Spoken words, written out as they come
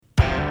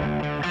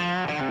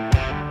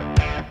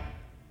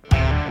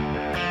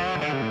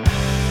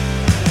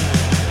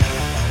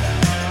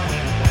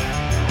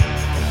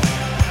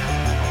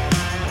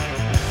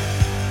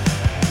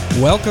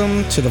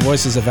Welcome to the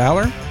Voices of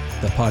Valor,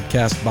 the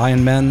podcast by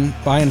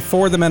and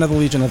for the men of the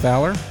Legion of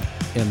Valor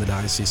in the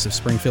Diocese of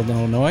Springfield,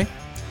 Illinois.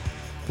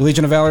 The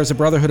Legion of Valor is a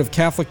brotherhood of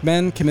Catholic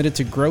men committed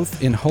to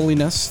growth in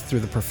holiness through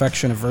the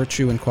perfection of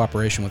virtue and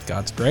cooperation with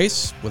God's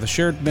grace, with a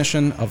shared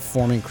mission of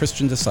forming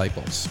Christian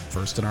disciples,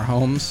 first in our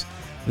homes,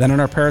 then in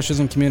our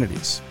parishes and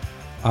communities.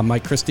 I'm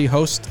Mike Christie,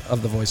 host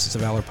of the Voices of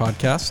Valor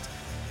podcast,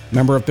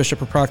 member of Bishop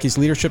Paprocki's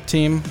leadership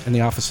team in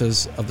the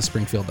offices of the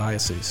Springfield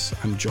Diocese.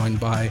 I'm joined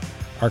by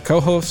our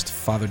co-host,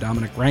 Father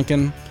Dominic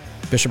Rankin,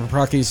 Bishop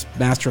Paprocki's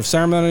Master of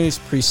Ceremonies,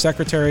 Priest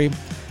Secretary,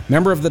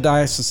 member of the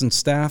diocesan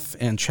staff,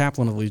 and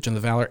chaplain of the Legion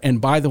of Valor.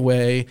 And by the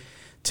way,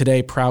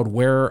 today, proud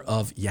wearer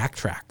of yak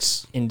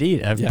tracks.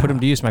 Indeed. I've put them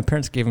to use. My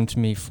parents gave them to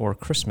me for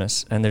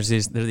Christmas, and they're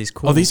these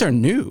cool. Oh, these are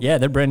new. Yeah,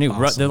 they're brand new.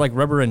 Awesome. They're like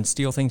rubber and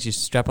steel things you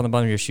strap on the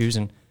bottom of your shoes.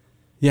 And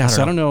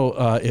I don't know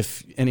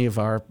if any of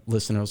our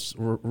listeners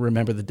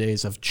remember the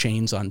days of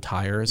chains on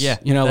tires. Yeah,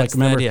 that's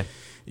remember. the idea.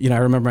 I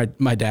remember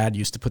my dad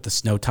used to put the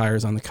snow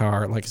tires on the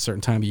car at like a certain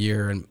time of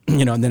year, and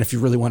and then if you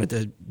really wanted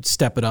to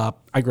step it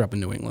up, I grew up in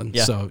New England,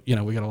 so we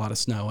got a lot of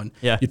snow, and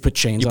you'd put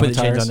chains on the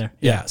tires. Chains on there.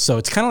 Yeah, so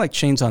it's kind of like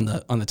chains on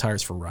the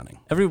tires for running.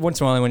 Every once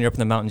in a while, when you're up in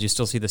the mountains, you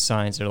still see the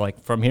signs. They're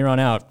like, from here on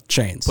out,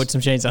 chains. Put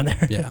some chains on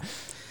there. Yeah.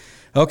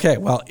 Okay,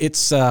 well,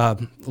 it's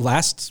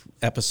last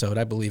episode,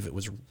 I believe it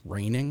was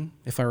raining,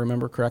 if I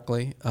remember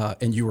correctly,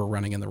 and you were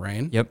running in the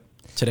rain. Yep.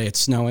 Today it's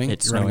snowing. You're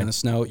running in the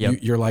snow. Yep.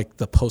 You're like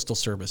the postal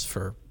service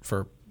for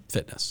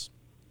fitness.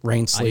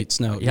 Rain, sleet,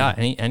 snow. Yeah,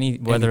 any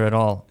weather at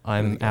all.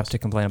 I'm apt to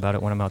complain about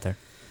it when I'm out there.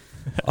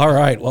 All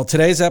right. Well,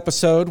 today's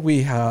episode,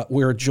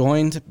 we're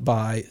joined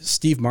by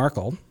Steve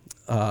Markle.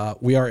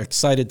 We are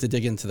excited to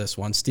dig into this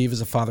one. Steve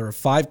is a father of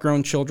 5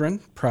 grown children,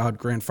 proud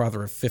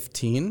grandfather of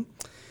 15.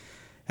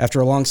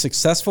 After a long,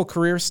 successful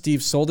career,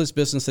 Steve sold his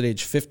business at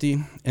age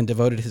 50 and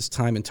devoted his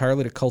time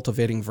entirely to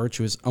cultivating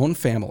virtue his own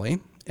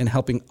family and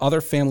helping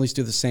other families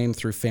do the same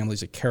through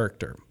Families of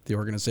Character, the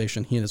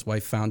organization he and his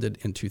wife founded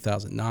in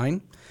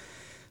 2009.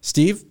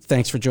 Steve,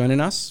 thanks for joining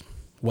us.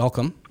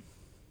 Welcome.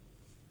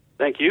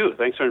 Thank you.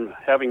 Thanks for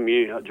having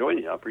me join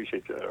you. I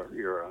appreciate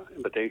your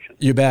invitation.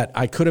 You bet.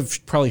 I could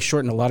have probably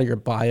shortened a lot of your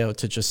bio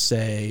to just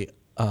say,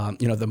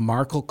 the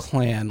Markle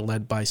clan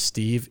led by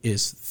Steve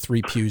is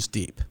 3 pews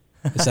deep.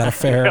 Is that a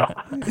fair?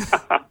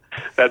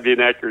 That'd be an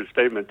accurate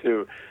statement,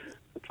 too.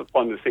 It's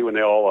fun to see when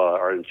they all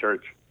are in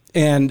church.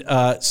 And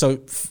so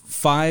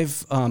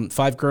 5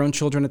 grown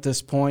children at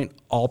this point,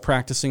 all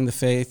practicing the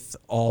faith,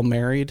 all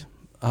married,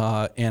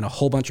 and a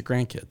whole bunch of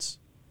grandkids.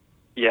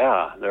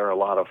 Yeah, they're a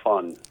lot of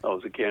fun.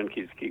 Those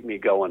grandkids keep me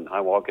going.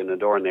 I walk in the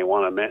door and they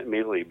want to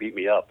immediately beat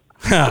me up.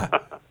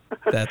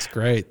 That's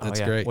great.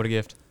 That's great. What a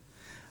gift.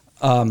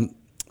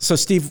 So,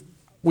 Steve,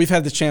 we've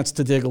had the chance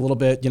to dig a little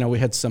bit. We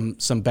had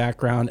some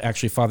background.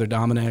 Actually, Father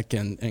Dominic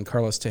and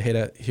Carlos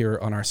Tejeda here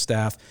on our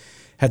staff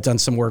had done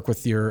some work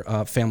with your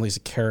Families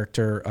of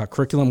Character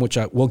curriculum, which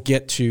we'll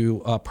get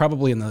to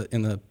probably in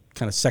the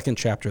kind of second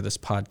chapter of this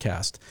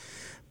podcast.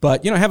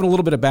 But, having a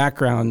little bit of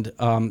background,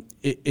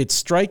 it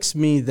strikes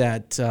me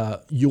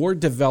that your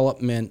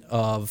development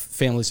of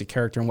Families of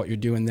Character and what you're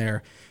doing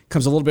there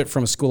comes a little bit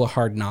from a school of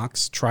hard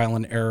knocks, trial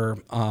and error,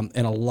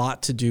 and a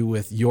lot to do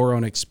with your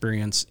own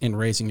experience in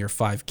raising your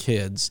 5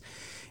 kids.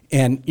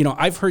 And,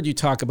 I've heard you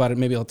talk about it.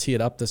 Maybe I'll tee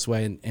it up this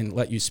way and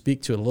let you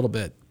speak to it a little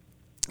bit.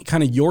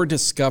 Kind of your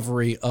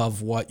discovery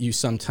of what you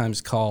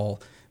sometimes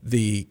call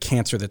the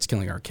cancer that's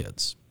killing our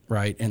kids.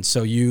 Right. And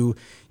so you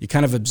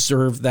kind of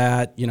observed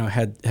that,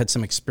 had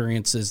some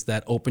experiences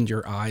that opened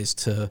your eyes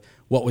to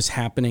what was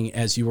happening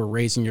as you were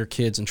raising your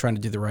kids and trying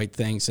to do the right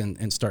things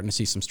and starting to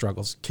see some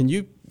struggles. Can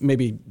you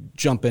maybe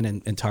jump in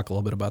and talk a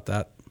little bit about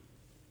that?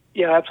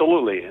 Yeah,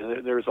 absolutely.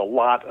 There's a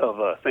lot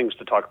of things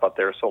to talk about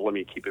there, so let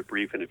me keep it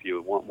brief. And if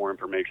you want more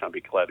information, I'll be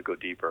glad to go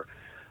deeper.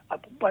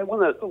 But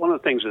one of the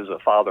things as a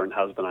father and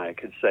husband, I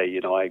could say,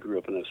 I grew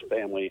up in this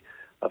family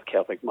of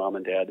Catholic mom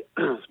and dad,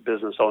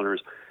 business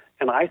owners.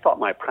 And I thought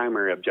my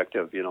primary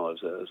objective,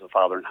 as a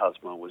father and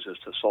husband, was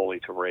just solely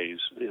to raise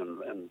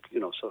and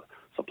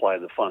supply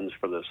the funds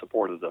for the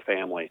support of the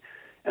family.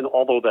 And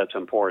although that's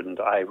important,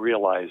 I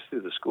realized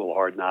through the school of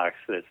hard knocks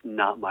that it's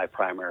not my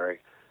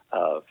primary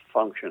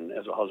function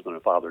as a husband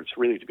and father. It's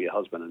really to be a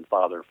husband and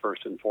father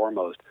first and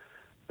foremost.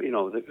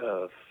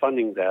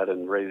 Funding that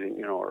and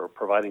raising, or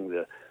providing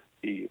the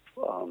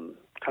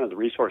kind of the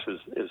resources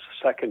is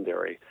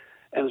secondary.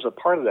 And as a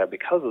part of that,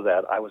 because of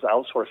that, I was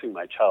outsourcing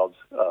my child's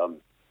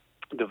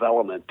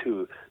development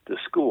to the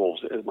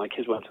schools. My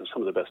kids went to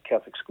some of the best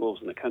Catholic schools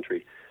in the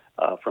country,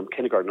 from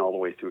kindergarten all the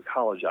way through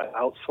college. I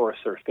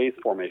outsourced their faith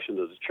formation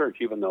to the church,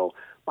 even though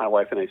my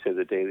wife and I say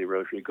the daily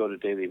rosary, go to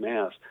daily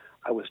mass.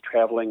 I was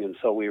traveling, and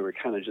so we were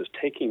kind of just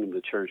taking the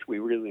church. We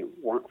really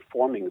weren't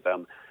forming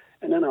them.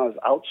 And then I was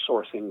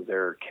outsourcing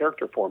their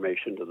character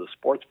formation to the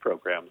sports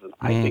programs. And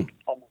I think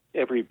almost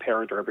every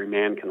parent or every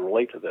man can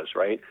relate to this,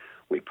 right?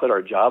 We put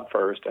our job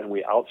first, and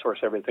we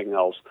outsource everything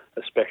else,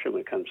 especially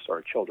when it comes to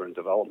our children's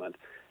development.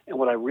 And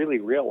what I really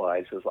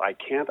realized is I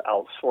can't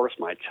outsource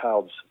my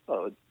child's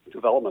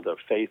development of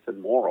faith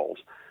and morals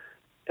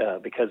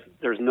because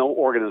there's no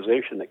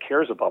organization that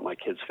cares about my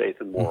kids' faith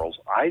and morals.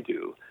 I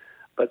do.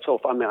 But so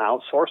if I'm going to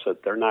outsource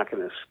it, they're not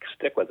going to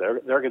stick with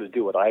it. They're going to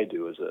do what I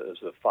do as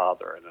a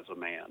father and as a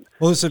man.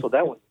 Well,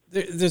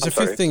 there's a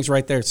few things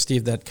right there,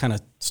 Steve, that kind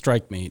of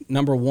strike me.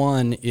 Number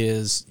one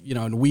is,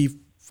 and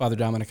Father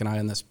Dominic and I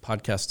on this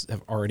podcast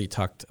have already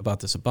talked about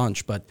this a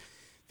bunch, but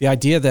the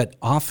idea that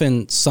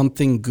often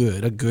something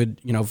good, a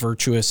good,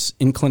 virtuous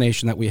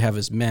inclination that we have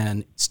as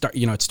men,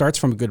 it starts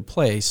from a good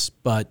place,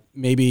 but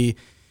maybe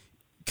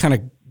kind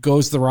of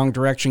goes the wrong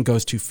direction,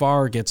 goes too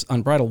far, gets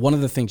unbridled. One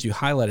of the things you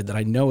highlighted that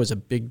I know is a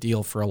big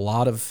deal for a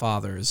lot of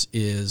fathers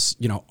is,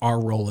 our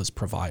role as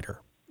provider,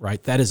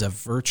 right? That is a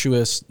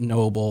virtuous,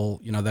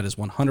 noble, that is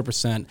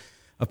 100%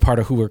 a part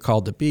of who we're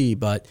called to be.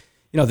 But,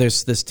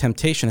 there's this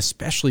temptation,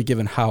 especially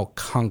given how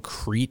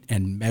concrete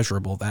and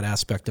measurable that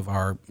aspect of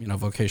our,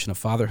 vocation of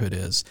fatherhood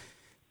is,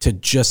 to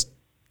just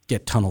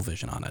get tunnel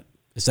vision on it.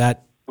 Is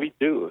that? We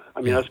do.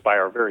 I mean, that's by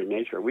our very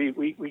nature. We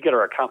get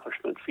our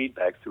accomplishment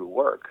feedback through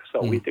work.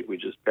 So we think we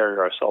just bury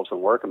ourselves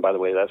in work. And by the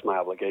way, that's my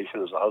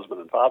obligation as a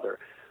husband and father.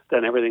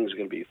 Then everything's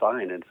going to be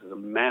fine. And it's a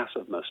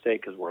massive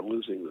mistake because we're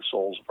losing the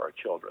souls of our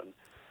children.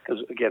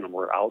 Because, again,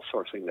 we're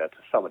outsourcing that to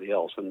somebody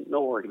else. And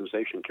no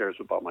organization cares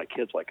about my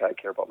kids like I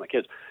care about my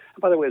kids.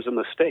 And by the way, it's a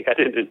mistake. I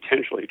didn't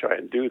intentionally try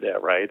and do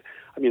that, right?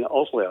 I mean,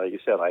 ultimately, like you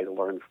said, I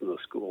learned from the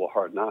school of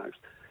hard knocks.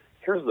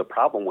 Here's the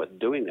problem with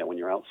doing that when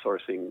you're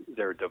outsourcing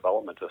their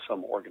development to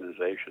some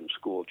organization,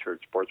 school,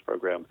 church, sports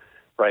program,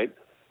 right?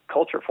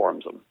 Culture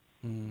forms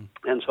them.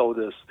 And so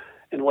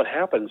what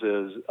happens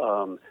is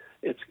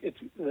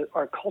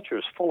our culture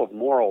is full of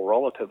moral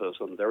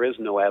relativism. There is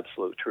no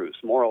absolute truth.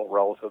 Moral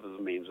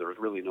relativism means there's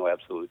really no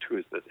absolute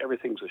truth, that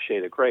everything's a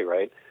shade of gray,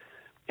 right?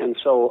 And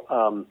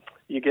so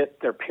you get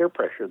their peer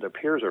pressure. Their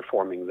peers are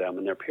forming them,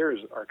 and their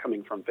peers are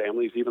coming from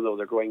families, even though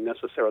they're going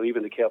necessarily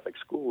even to Catholic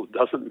schools,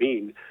 doesn't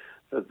mean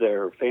that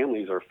their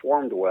families are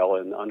formed well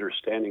in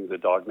understanding the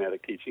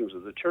dogmatic teachings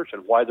of the church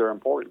and why they're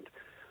important.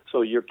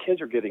 So your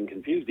kids are getting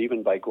confused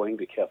even by going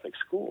to Catholic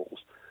schools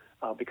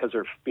because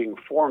they're being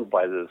formed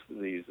by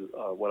these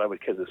what I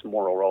would call this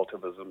moral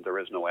relativism. There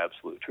is no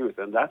absolute truth.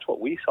 And that's what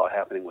we saw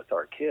happening with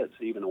our kids,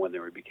 even when they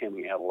were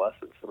becoming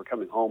adolescents. They were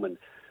coming home, and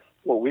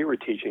what we were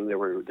teaching, they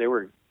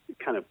were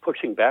kind of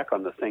pushing back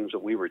on the things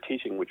that we were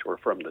teaching, which were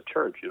from the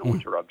church,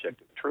 which are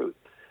objective truth.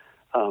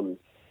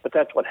 But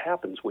that's what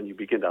happens when you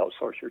begin to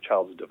outsource your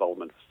child's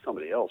development to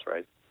somebody else,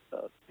 right?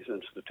 These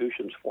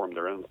institutions form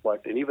their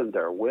intellect and even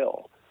their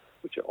will,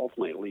 which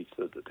ultimately leads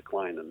to the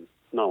decline in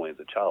not only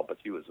the child, but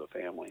you as a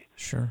family.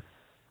 Sure.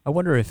 I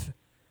wonder if,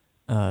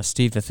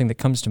 Steve, the thing that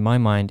comes to my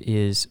mind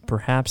is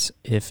perhaps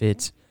if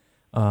it's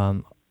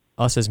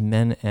us as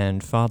men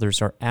and fathers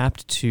are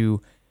apt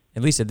to,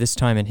 at least at this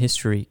time in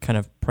history, kind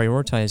of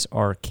prioritize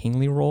our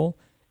kingly role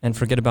and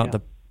forget about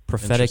the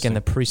prophetic and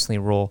the priestly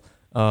role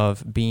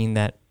of being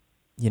that,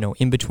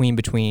 in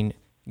between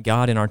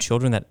God and our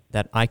children,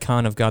 that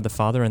icon of God the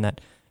Father, and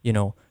that,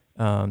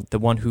 the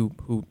one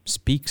who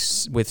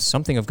speaks with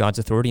something of God's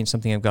authority and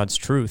something of God's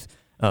truth,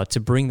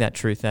 to bring that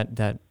truth,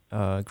 that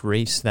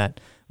grace, that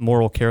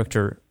moral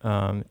character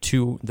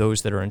to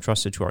those that are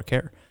entrusted to our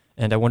care.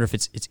 And I wonder if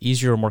it's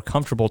easier or more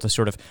comfortable to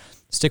sort of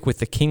stick with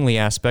the kingly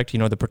aspect,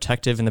 the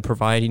protective and the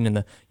providing and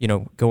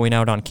the, going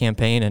out on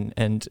campaign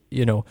and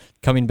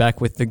coming back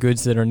with the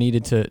goods that are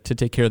needed to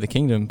take care of the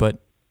kingdom,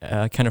 but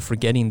kind of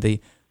forgetting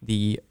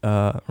the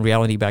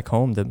reality back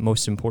home, the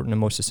most important and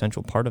most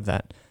essential part of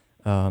that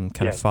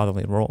kind of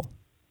fatherly role.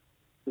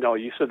 No,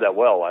 you said that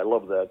well. I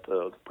love that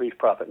the priest,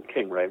 prophet, and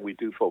king, right? We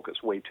do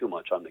focus way too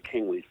much on the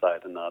kingly side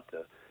and not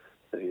the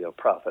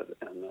prophet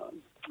and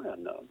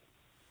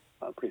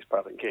priest,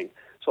 prophet, and king.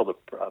 So the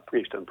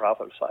priest and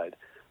prophet side.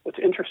 What's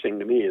interesting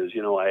to me is,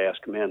 I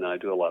ask men, and I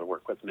do a lot of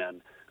work with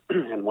men,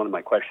 and one of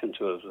my questions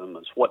to them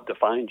is, what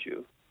defines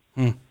you?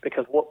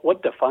 Because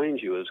what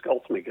defines you is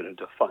ultimately going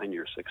to define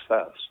your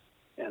success.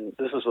 And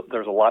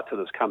there's a lot to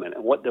this comment.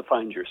 And what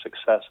defines your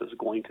success is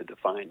going to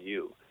define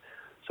you.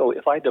 So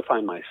if I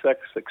define my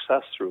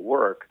success through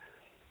work,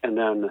 and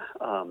then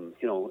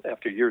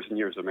after years and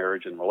years of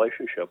marriage and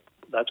relationship,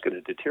 that's going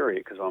to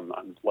deteriorate because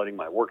I'm letting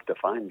my work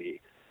define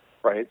me,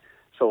 right?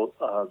 So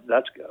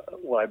that's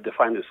what I've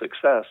defined as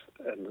success,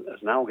 and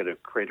is now going to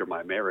crater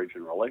my marriage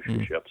and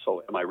relationship.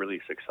 So am I really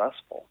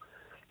successful?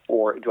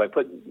 Or do I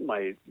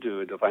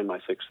define my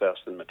success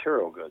in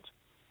material goods,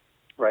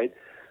 right?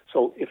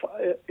 So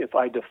if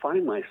I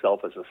define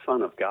myself as a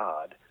son of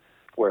God,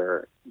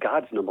 where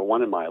God's number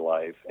one in my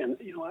life, and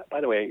by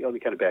the way, let me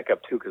kind of back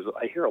up too, because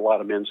I hear a lot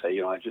of men say,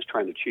 I'm just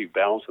trying to achieve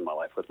balance in my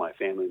life with my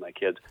family, my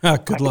kids.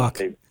 Good luck.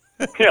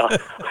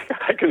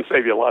 I can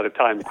save you a lot of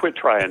time. Quit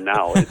trying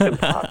now. It's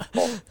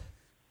impossible.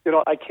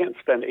 I can't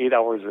spend 8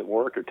 hours at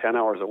work or 10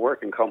 hours at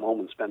work and come home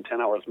and spend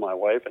 10 hours with my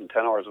wife and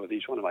 10 hours with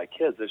each one of my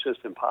kids. It's just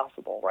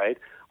impossible, right?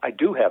 I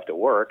do have to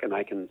work, and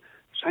I can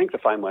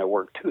sanctify my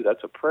work too.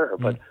 That's a prayer.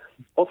 But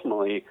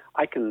ultimately,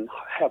 I can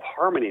have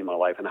harmony in my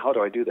life. And how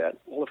do I do that?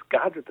 Well, if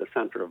God's at the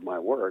center of my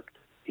work,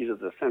 He's at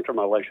the center of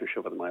my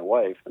relationship with my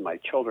wife and my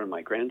children,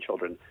 my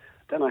grandchildren,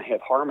 then I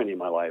have harmony in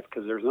my life,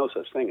 because there's no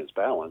such thing as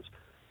balance.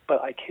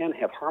 but I can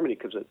have harmony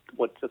because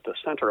what's at the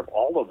center of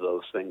all of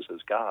those things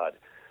is God.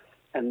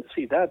 And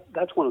see,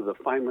 that's one of the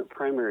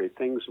primary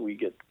things we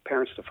get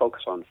parents to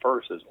focus on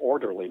first is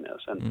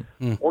orderliness. And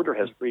order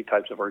has three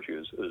types of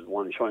virtues. Is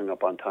one, showing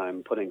up on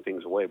time, putting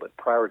things away, but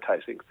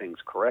prioritizing things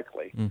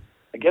correctly.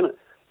 Again,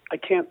 I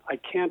can't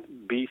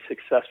be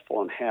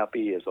successful and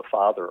happy as a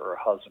father or a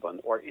husband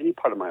or any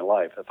part of my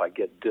life if I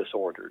get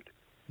disordered,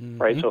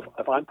 right? So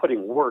if I'm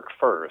putting work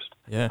first,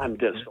 I'm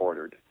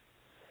disordered.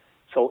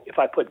 So if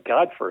I put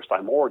God first,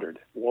 I'm ordered.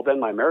 Well, then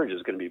my marriage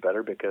is going to be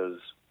better because,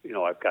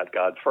 I've got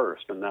God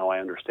first. And now I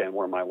understand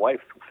where my wife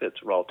fits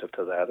relative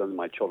to that and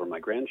my children, my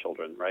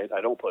grandchildren, right?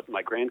 I don't put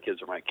my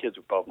grandkids or my kids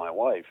above my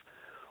wife,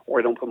 or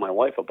I don't put my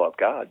wife above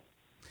God.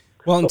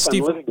 Well, and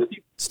Steve,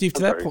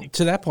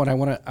 to that point, I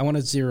want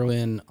to zero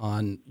in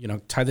on,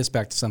 tie this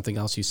back to something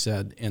else you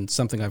said and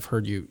something I've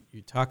heard you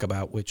talk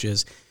about, which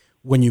is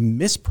when you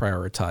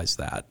misprioritize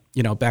that,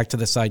 back to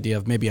this idea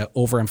of maybe I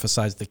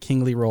overemphasize the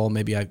kingly role,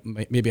 maybe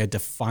I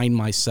define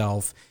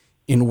myself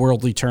in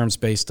worldly terms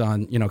based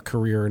on,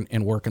 career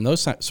and work and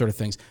those sort of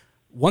things.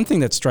 One thing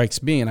that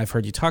strikes me, and I've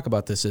heard you talk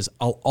about this, is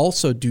I'll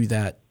also do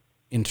that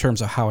in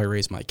terms of how I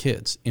raise my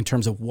kids, in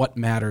terms of what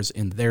matters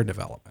in their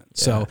development.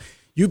 Yeah. So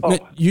you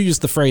use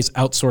the phrase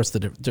outsource the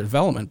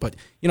development, but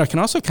I can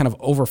also kind of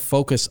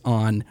over-focus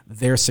on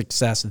their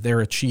success, their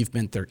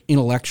achievement, their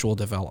intellectual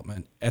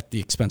development at the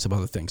expense of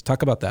other things.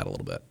 Talk about that a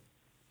little bit.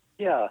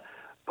 Yeah.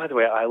 By the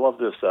way, I love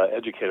this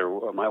educator.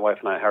 My wife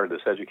and I hired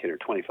this educator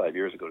 25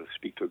 years ago to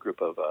speak to a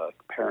group of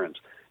parents,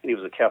 and he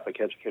was a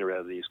Catholic educator out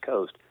of the East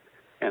Coast.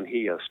 And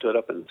he stood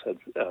up and said,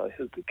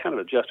 kind of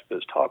a gist of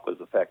his talk was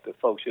the fact that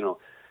folks,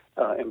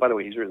 and by the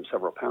way, he's written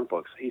several parent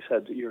books. He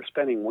said, you're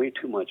spending way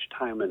too much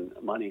time and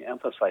money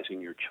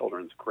emphasizing your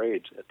children's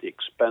grades at the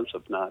expense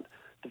of not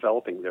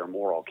developing their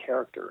moral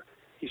character.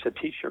 He said,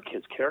 teach your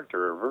kids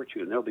character or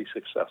virtue, and they'll be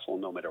successful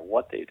no matter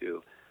what they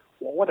do.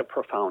 Well, what a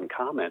profound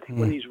comment.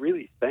 What he's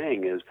really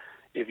saying is,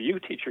 if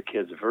you teach your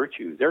kids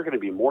virtue, they're going to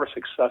be more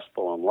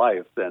successful in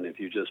life than if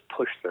you just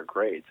push their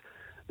grades.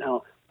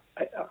 Now,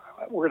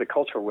 we're in a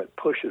culture where it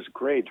pushes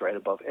grades right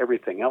above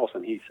everything else,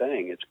 and he's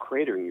saying it's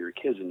cratering your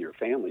kids and your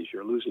families.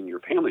 You're losing your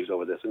families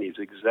over this, and he's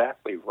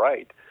exactly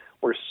right.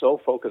 We're so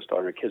focused on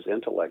our kids'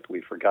 intellect, we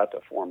forgot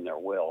to form their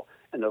will,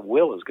 and the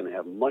will is going to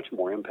have much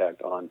more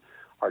impact on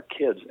our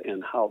kids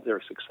and how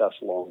their success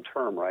long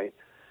term, right?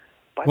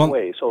 By the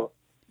way, so...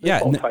 Yeah,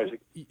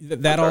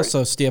 that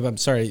also, Steve, I'm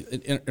sorry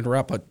to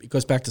interrupt, but it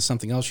goes back to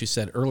something else you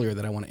said earlier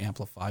that I want to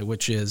amplify,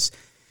 which is,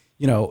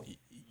 the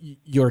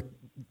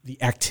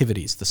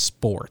activities, the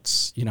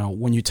sports,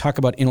 when you talk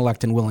about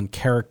intellect and will and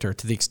character,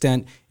 to the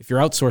extent, if you're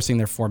outsourcing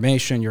their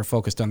formation, you're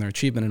focused on their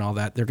achievement and all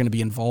that, they're going to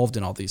be involved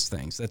in all these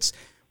things. That's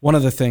one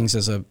of the things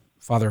as a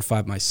father of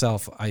five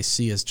myself, I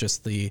see as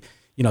just the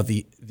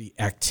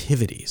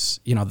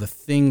activities, the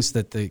things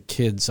that the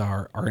kids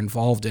are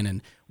involved in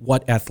and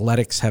what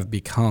athletics have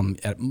become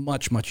at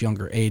much, much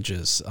younger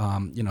ages,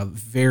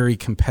 very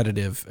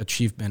competitive,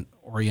 achievement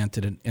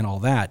oriented and all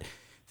that.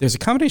 There's a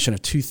combination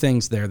of two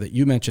things there that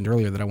you mentioned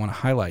earlier that I want to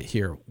highlight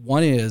here.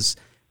 One is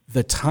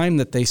the time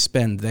that they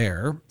spend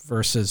there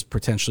versus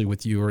potentially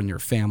with you or in your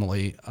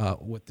family,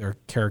 with their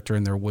character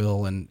and their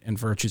will and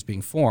virtues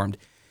being formed.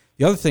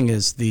 The other thing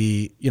is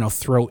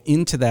throw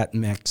into that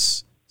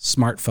mix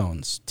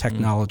smartphones,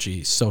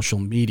 technology, social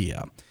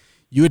media.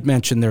 You had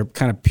mentioned their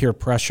kind of peer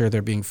pressure,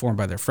 they're being formed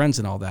by their friends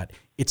and all that.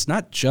 It's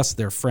not just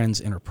their friends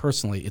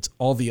interpersonally, it's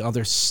all the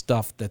other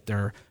stuff that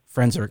their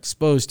friends are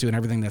exposed to and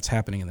everything that's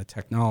happening in the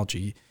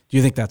technology. Do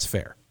you think that's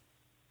fair?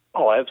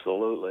 Oh,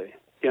 absolutely.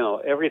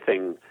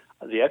 Everything,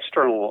 the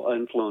external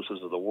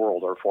influences of the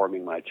world are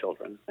forming my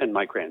children and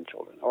my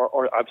grandchildren.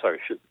 Or I'm sorry,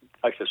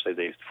 I should say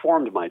they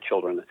formed my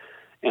children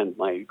and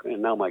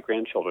now my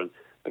grandchildren.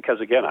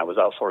 Because, again, I was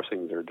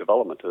outsourcing their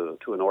development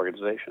to an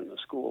organization, a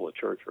school, a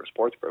church, or a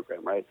sports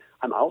program, right?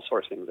 I'm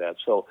outsourcing that.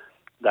 So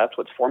that's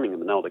what's forming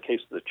them. Now, the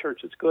case of the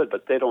church, it's good,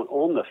 but they don't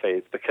own the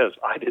faith because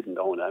I didn't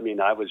own it. I mean,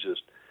 I was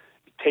just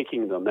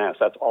taking the Mass.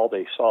 That's all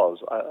they saw.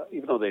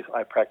 Even though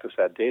I practiced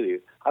that daily,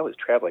 I was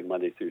traveling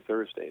Monday through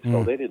Thursday.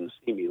 So they didn't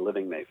see me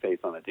living my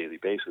faith on a daily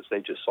basis. They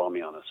just saw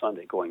me on a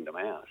Sunday going to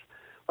Mass.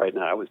 Right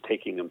now, I was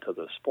taking them to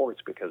the sports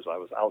because I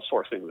was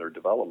outsourcing their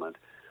development.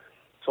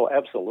 So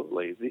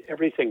absolutely,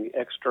 everything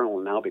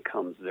external now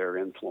becomes their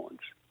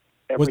influence.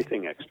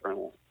 Everything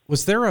external.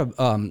 Was there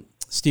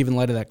Steve, in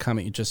light of that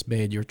comment you just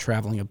made, you're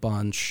traveling a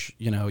bunch,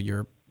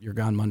 you're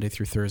gone Monday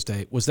through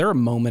Thursday. Was there a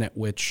moment at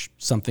which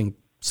something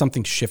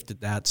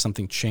shifted that,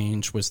 something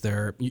changed? Was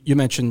there, you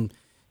mentioned,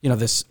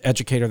 this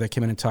educator that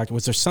came in and talked.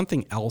 Was there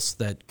something else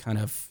that kind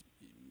of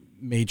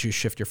made you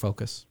shift your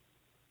focus?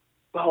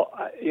 Well,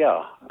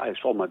 I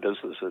sold my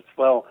business.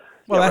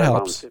 That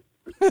helps.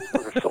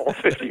 I'm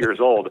 50 years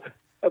old.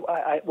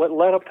 What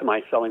led up to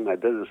my selling my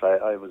business,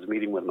 I was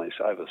meeting with I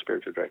have a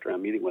spiritual director,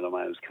 I'm meeting with him.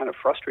 I was kind of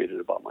frustrated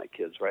about my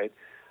kids, right?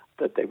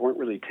 That they weren't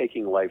really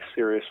taking life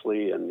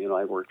seriously. And,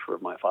 I worked for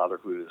my father,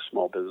 who was a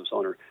small business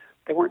owner.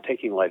 They weren't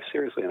taking life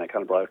seriously. And I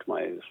kind of brought it to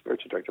my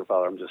spiritual director,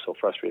 Father, I'm just so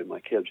frustrated with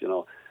my kids,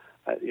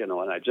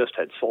 and I just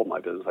had sold my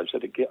business. I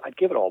said, I'd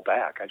give it all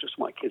back. I just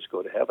want my kids to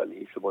go to heaven.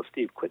 He said, well,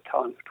 Steve, quit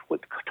talking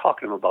to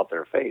them about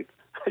their faith.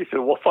 I said,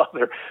 well,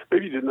 Father,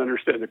 maybe you didn't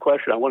understand the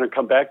question. I want to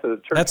come back to the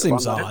church. That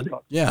seems odd.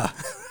 Yeah.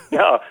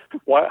 Yeah.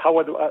 Why?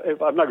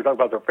 If I'm not going to talk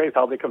about their faith,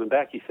 how are they coming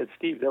back? He said,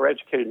 Steve, they're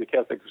educated in the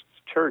Catholic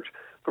Church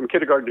from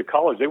kindergarten to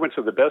college. They went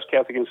to the best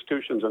Catholic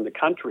institutions in the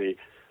country.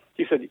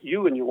 He said,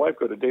 you and your wife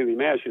go to daily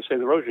mass, you say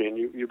the rosary, and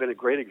you've been a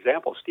great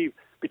example. Steve,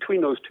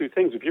 between those two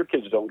things, if your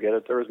kids don't get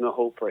it, there is no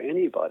hope for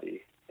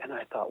anybody. And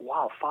I thought,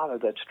 wow, Father,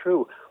 that's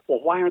true. Well,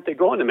 why aren't they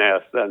going to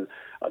mass then?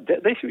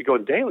 They should be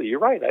going daily. You're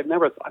right.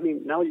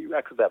 Now you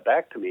echoed that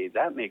back to me.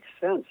 That makes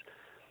sense.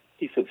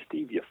 He said,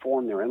 Steve, you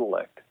formed their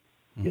intellect.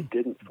 You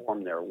didn't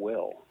form their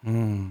will.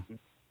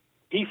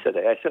 He said,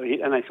 I said,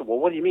 well,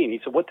 what do you mean? He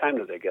said, what time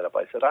do they get up?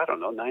 I said, I don't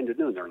know, 9 to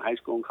noon. They're in high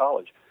school and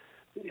college.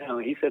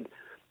 He said,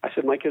 I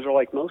said, my kids are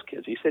like most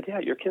kids. He said, yeah,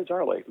 your kids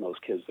are like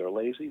most kids. They're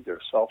lazy, they're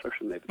selfish,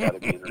 and they've got to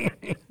be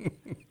entertained.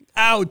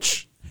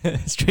 Ouch.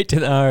 Straight to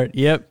the heart.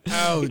 Yep.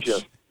 Ouch. He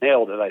just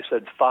nailed it. I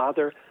said,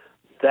 Father,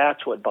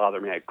 that's what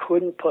bothered me. I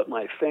couldn't put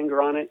my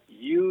finger on it.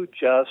 You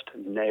just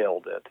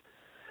nailed it.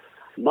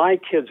 My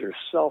kids are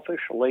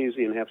selfish,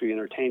 lazy, and have to be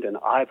entertained, and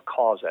I've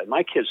caused that.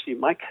 My kids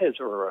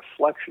are a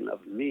reflection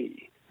of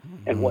me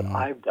and what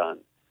I've done,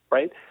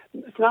 right?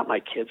 It's not my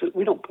kids.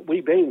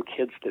 We blame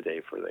kids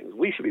today for things.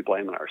 We should be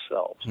blaming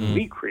ourselves.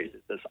 We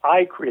created this.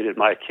 I created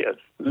my kids,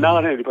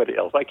 not anybody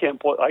else. I can't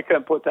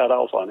put that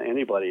else on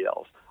anybody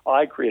else.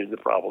 I created the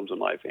problems in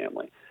my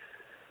family.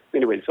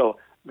 Anyway, so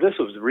this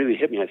was really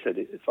hit me.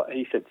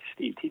 He said,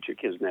 Steve, teach your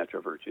kids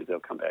natural virtue. They'll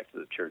come back to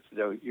the church.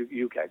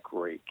 You got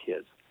great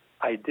kids.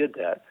 I did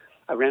that.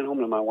 I ran home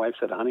to my wife,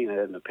 said, honey, I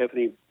had an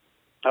epiphany.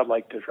 I'd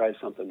like to try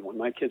something. When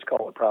my kids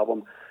call a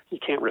problem, you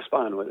can't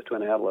respond to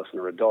an adolescent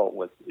or adult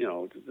with,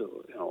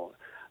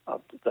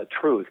 the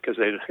truth, because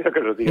they're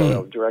going to the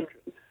other direction.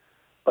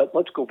 But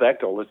let's go back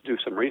to it. Let's do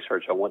some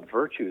research on what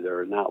virtue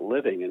they're not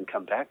living and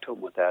come back to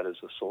them with that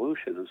as a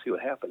solution and see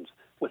what happens.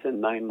 Within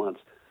 9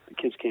 months, the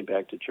kids came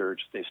back to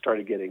church. They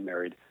started getting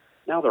married.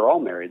 Now they're all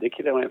married. They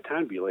don't have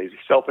time to be lazy,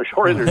 selfish,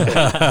 or entertaining.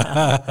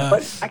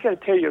 But I got to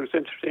tell you, it's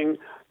interesting.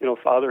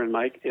 Father and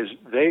Mike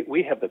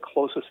we have the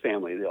closest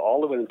family. They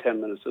all live within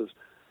 10 minutes.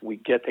 We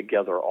get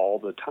together all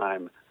the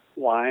time.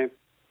 Why?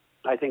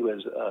 I think it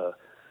was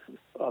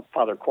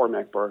Father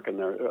Cormac Burke and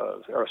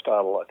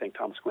Aristotle. I think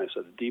Thomas Aquinas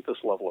said the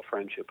deepest level of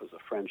friendship is a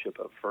friendship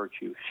of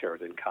virtue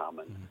shared in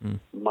common.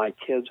 My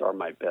kids are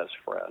my best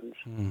friends.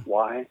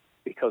 Why?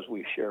 Because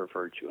we share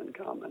virtue in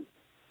common.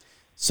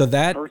 So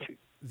that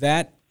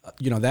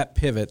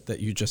pivot that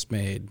you just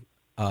made,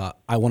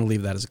 I want to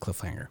leave that as a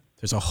cliffhanger.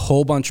 There's a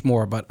whole bunch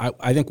more, but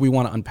I think we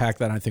want to unpack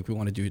that, and I think we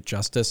want to do it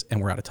justice,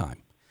 and we're out of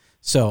time.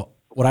 So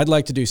what I'd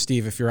like to do,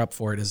 Steve, if you're up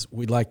for it, is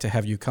we'd like to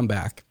have you come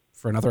back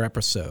for another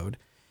episode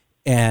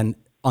and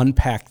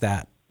unpack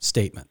that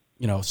statement.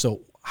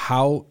 So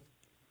how,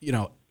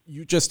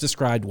 you just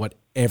described what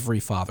every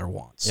father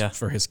wants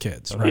for his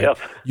kids, right? Yeah.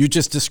 You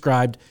just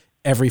described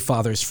every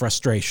father's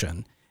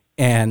frustration,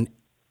 and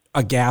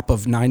a gap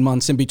of 9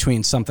 months in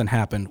between something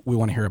happened. We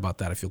want to hear about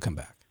that if you'll come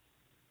back.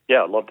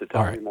 Yeah, I'd love to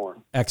tell you more.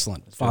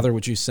 Excellent. That's Father,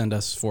 would you send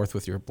us forth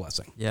with your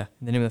blessing? Yeah.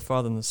 In the name of the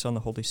Father, and the Son, and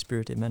the Holy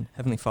Spirit, amen.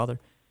 Heavenly Father,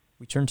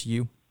 we turn to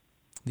you,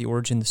 the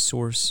origin, the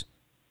source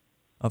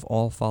of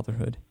all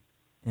fatherhood,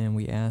 and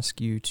we ask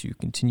you to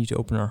continue to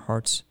open our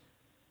hearts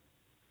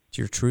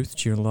to your truth,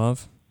 to your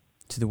love,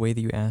 to the way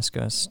that you ask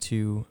us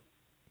to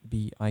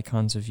be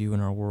icons of you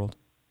in our world.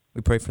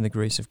 We pray for the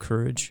grace of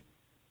courage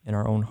in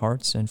our own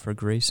hearts and for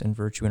grace and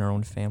virtue in our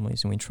own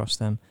families, and we entrust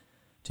them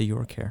to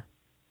your care.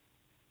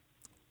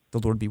 The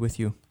Lord be with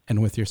you.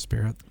 And with your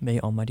spirit. May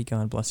Almighty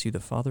God bless you,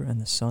 the Father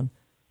and the Son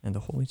and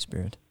the Holy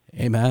Spirit.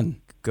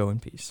 Amen. Go in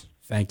peace.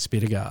 Thanks be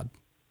to God.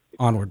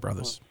 Onward,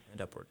 brothers.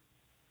 And upward.